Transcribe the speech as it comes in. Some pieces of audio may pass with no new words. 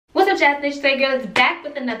Jasmine Stray Girl is back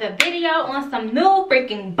with another video on some new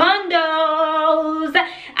freaking bundles.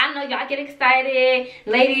 I know y'all get excited,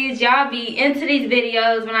 ladies. Y'all be into these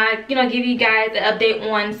videos when I, give you guys an update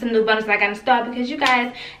on some new bundles I got in stock, because you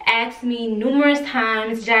guys asked me numerous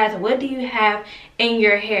times, Jazz, what do you have in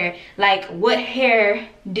your hair? Like, what hair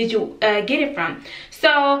did you get it from?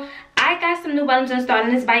 So I got some new bundles installed,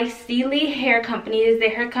 and it's by Celie Hair Company. It is their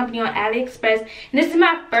hair company on AliExpress. And this is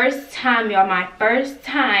my first time, y'all. My first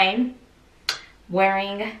time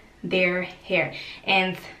wearing their hair.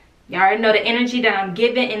 And y'all already know the energy that I'm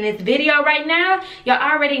giving in this video right now. Y'all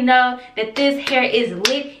already know that this hair is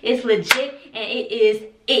lit, it's legit, and it is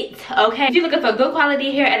it, okay? If you're looking for good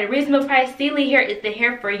quality hair at a reasonable price, Celie Hair is the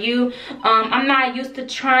hair for you. I'm not used to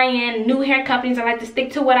trying new hair companies. I like to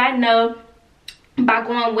stick to what I know by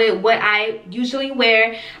going with what I usually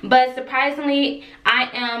wear, but surprisingly I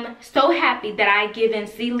am so happy that I given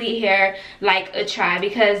Celie Hair like a try,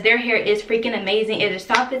 because their hair is freaking amazing. It is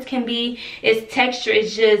soft as can be, its texture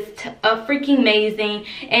is just freaking amazing,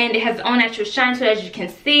 and it has its own natural shine to it, as you can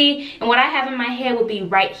see. And what I have in my hair will be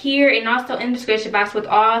right here, and also in the description box with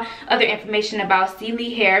all other information about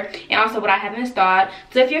Celie Hair and also what I have installed.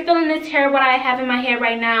 So if you're feeling this hair, what I have in my hair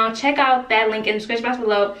right now, check out that link in the description box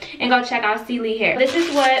below and go check out Celie Hair. This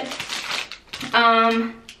is what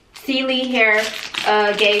Celie Hair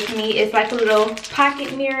gave me. It's like a little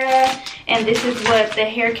pocket mirror, and this is what the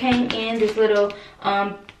hair came in. This little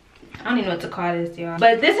I don't even know what to call this, y'all,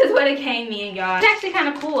 but this is what it came in, y'all. It's actually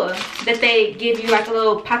kind of cool that they give you like a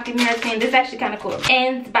little pocket mirror thing. This is actually kind of cool.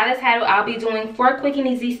 And by the title, I'll be doing 4 quick and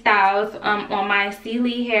easy styles on my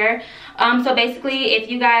Celie Hair. So basically, if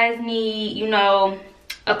you guys need,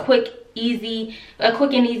 a quick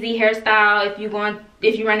and easy hairstyle, if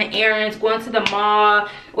you're running errands, going to the mall,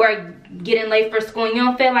 or getting late for school and you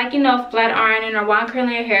don't feel like, flat ironing or wand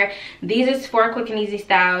curling your hair, these are 4 quick and easy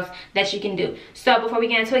styles that you can do. So before we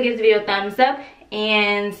get into it, give the video a thumbs up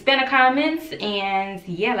and spam a comments, and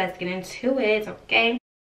yeah, let's get into it, okay?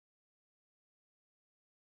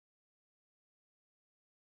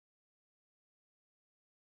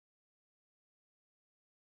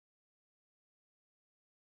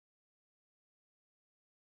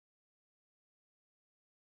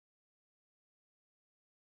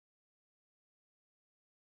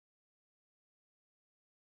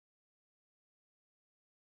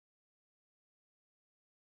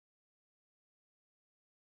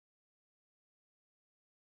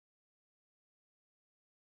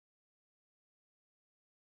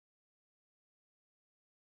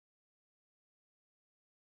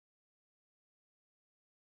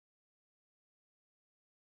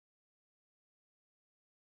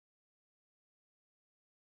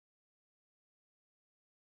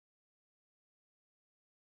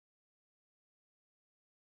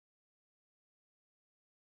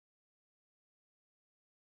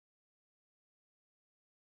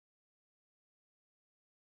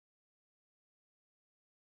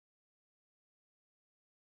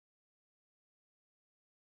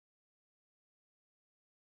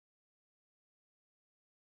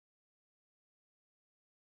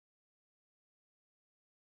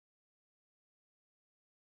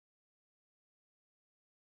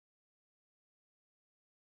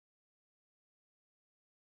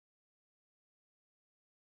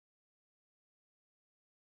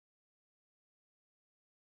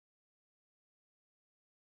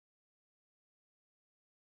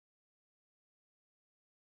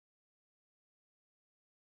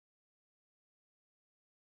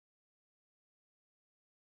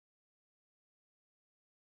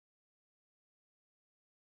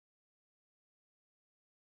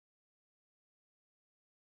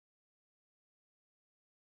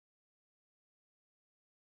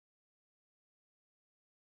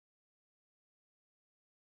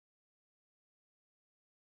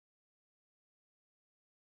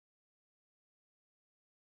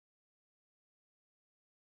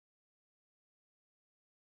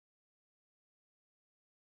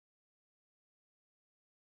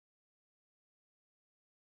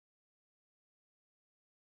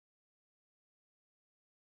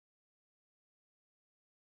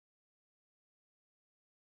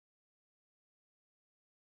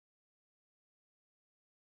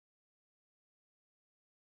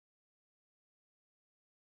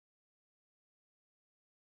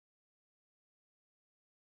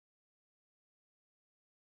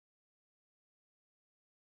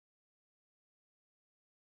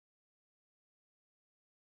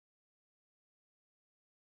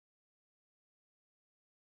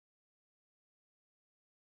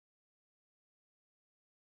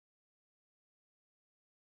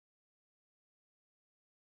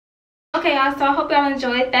 Okay, y'all, so I hope y'all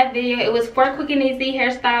enjoyed that video. It was 4 quick and easy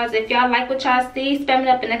hairstyles. If y'all like what y'all see, spam it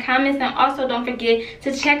up in the comments. And also don't forget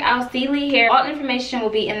to check out Celie hair. All information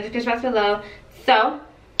will be in the description box below. So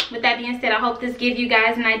with that being said, I hope this gives you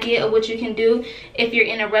guys an idea of what you can do if you're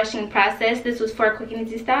in a rushing process. This was 4 quick and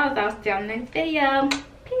easy styles. I'll see y'all in the next video.